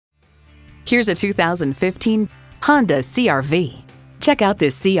Here's a 2015 Honda CR-V. Check out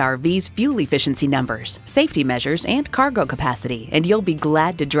this CR-V's fuel efficiency numbers, safety measures, and cargo capacity, and you'll be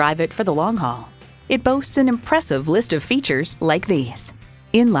glad to drive it for the long haul. It boasts an impressive list of features like these: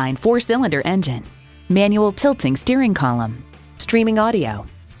 inline 4-cylinder engine, manual tilting steering column, streaming audio,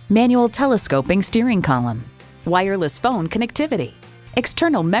 manual telescoping steering column, wireless phone connectivity,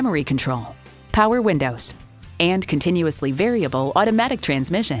 external memory control, power windows, and continuously variable automatic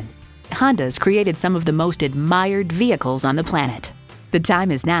transmission. Honda's created some of the most admired vehicles on the planet. The time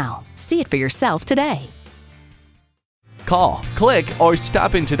is now. See it for yourself today. Call, click, or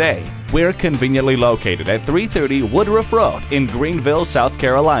stop in today. We're conveniently located at 330 Woodruff Road in Greenville, South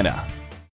Carolina.